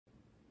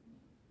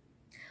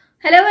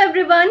Hello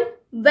everyone,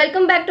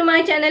 welcome back to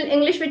my channel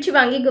English with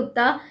Shivangi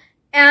Gupta,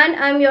 and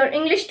I'm your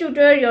English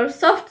tutor, your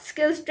soft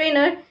skills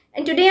trainer,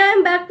 and today I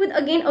am back with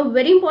again a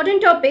very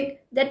important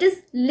topic, that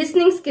is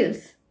listening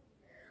skills.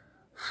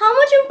 How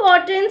much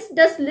importance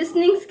does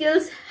listening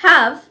skills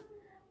have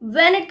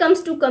when it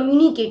comes to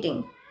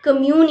communication?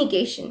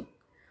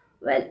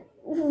 Well,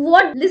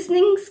 what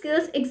listening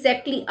skills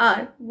exactly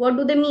are? What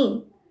do they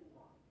mean?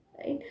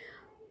 Right?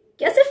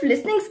 क्या सिर्फ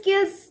listening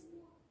skills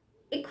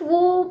एक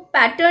वो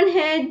pattern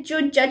है जो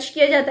जज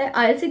किया जाता है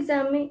आइल्स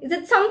एग्जाम में? Is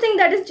it something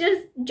that is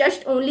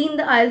just only in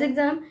the IELTS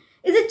exam?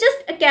 Is it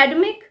just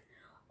academic,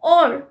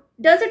 और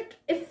does it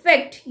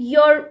effect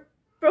your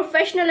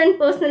professional and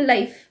personal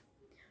life?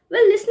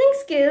 Well, listening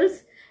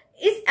skills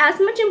is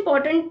as much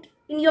important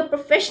in your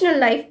professional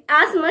life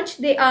as much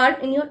they are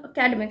in your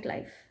academic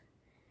life.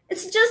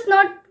 It's just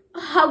not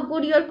how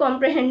good you're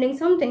comprehending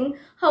something,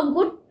 how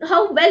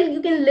well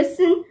you can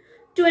listen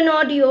to an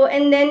audio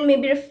and then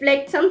maybe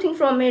reflect something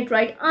from it,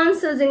 write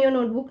answers in your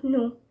notebook.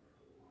 No,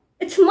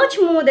 it's much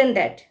more than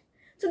that.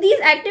 So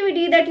these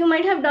activities that you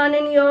might have done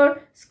in your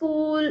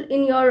school,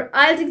 in your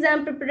IELTS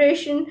exam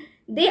preparation,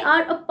 they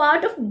are a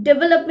part of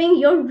developing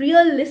your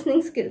real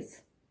listening skills.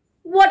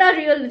 What are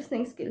real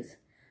listening skills?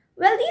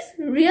 Well, these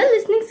real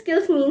listening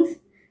skills means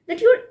that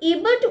you're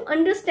able to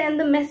understand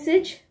the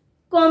message,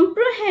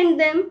 comprehend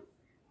them,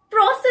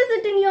 process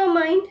it in your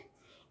mind,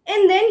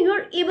 and then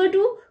you're able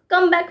to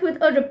come back with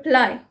a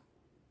reply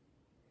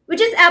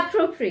which is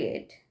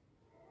appropriate.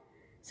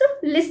 So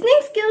listening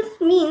skills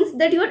means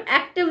that you're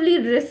actively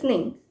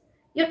listening.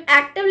 You're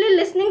actively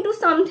listening to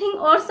something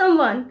or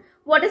someone,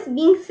 what is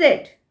being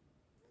said.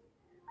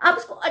 आप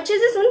उसको अच्छे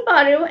से सुन पा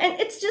रहे हो, and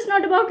it's just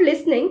not about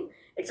listening,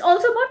 it's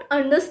also about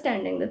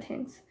understanding the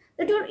things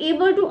that you're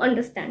able to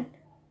understand,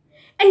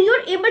 and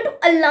you're able to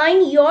align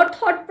your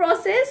thought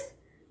process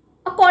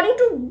according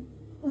to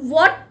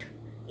what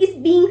is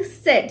being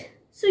said.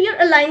 So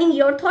you're aligning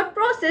your thought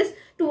process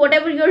to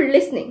whatever you're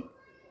listening.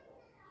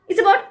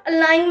 It's about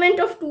alignment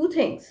of two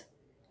things,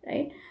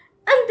 right?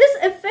 And this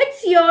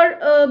affects your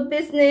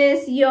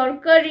business, your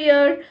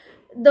career,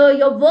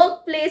 your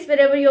workplace,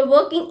 wherever you're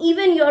working,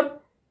 even your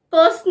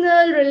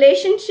personal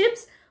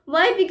relationships.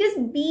 Why? Because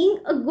being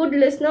a good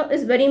listener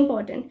is very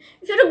important.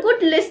 If you're a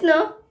good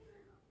listener,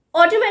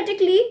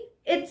 automatically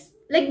it's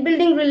like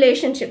building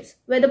relationships,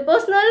 whether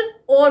personal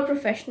or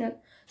professional.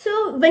 So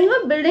when you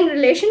are building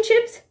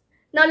relationships,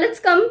 now let's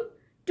come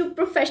to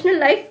professional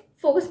life,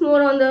 focus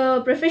more on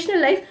the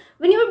professional life.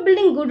 When you are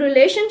building good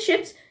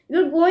relationships,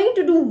 you're going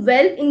to do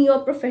well in your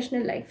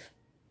professional life,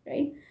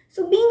 right?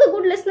 So being a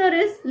good listener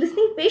is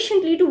listening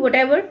patiently to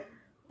whatever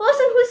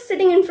person who is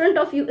sitting in front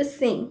of you is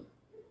saying.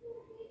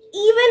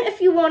 Even if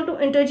you want to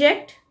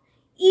interject,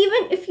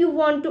 even if you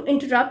want to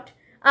interrupt,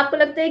 आपको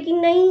लगता है कि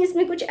नहीं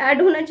इसमें कुछ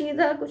add होना चाहिए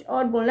था, कुछ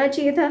और बोलना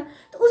चाहिए था,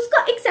 तो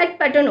उसका एक सेट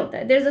पैटर्न होता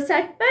है. There is a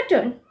set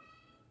pattern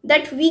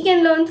that we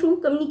can learn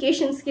through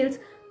communication skills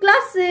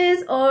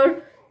classes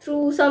or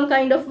through some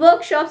kind of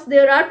workshops.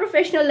 There are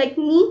professionals like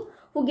me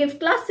who give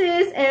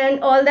classes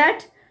and all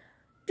that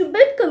to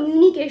build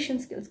communication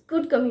skills,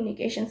 good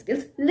communication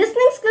skills.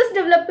 Listening skills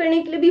develop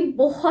करने के लिए भी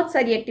बहुत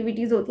सारी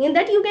activities होती हैं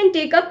that you can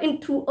take up in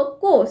through a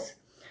course.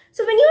 So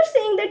when you're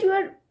saying that you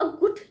are a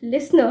good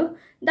listener,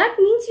 that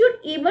means you're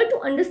able to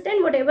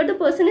understand whatever the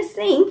person is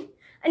saying,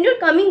 and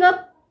you're coming up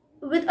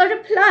with a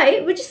reply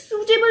which is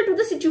suitable to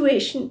the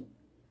situation.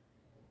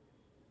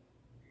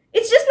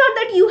 It's just not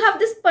that you have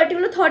this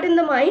particular thought in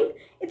the mind,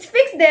 it's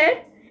fixed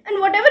there, and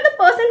whatever the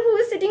person who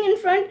is sitting in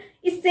front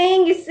is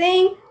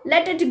saying,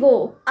 let it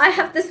go. I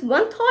have this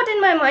one thought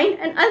in my mind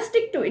and I'll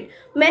stick to it.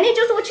 मैंने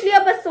जो सोच लिया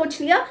बस सोच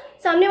लिया,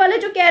 सामने वाला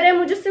जो कह रहा है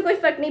मुझे उससे कोई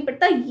फर्क नहीं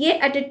पड़ता, ये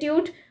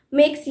attitude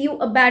makes you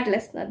a bad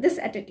listener, this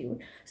attitude.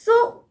 So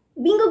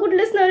being a good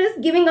listener is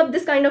giving up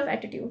this kind of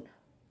attitude,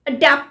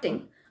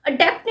 adapting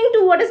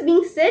to what is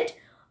being said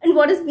and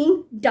what is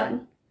being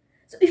done.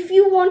 So if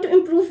you want to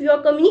improve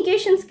your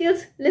communication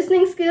skills,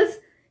 listening skills,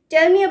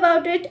 tell me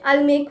about it.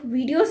 I'll make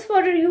videos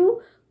for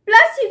you.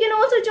 Plus you can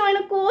also join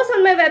a course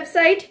on my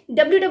website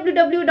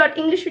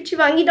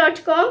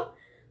www.englishwithshivangi.com.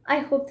 I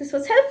hope this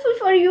was helpful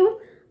for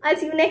you. I'll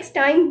see you next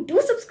time. Do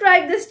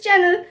subscribe this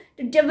channel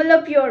to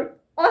develop your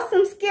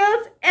awesome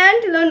skills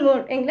and to learn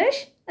more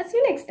English. I'll see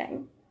you next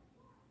time.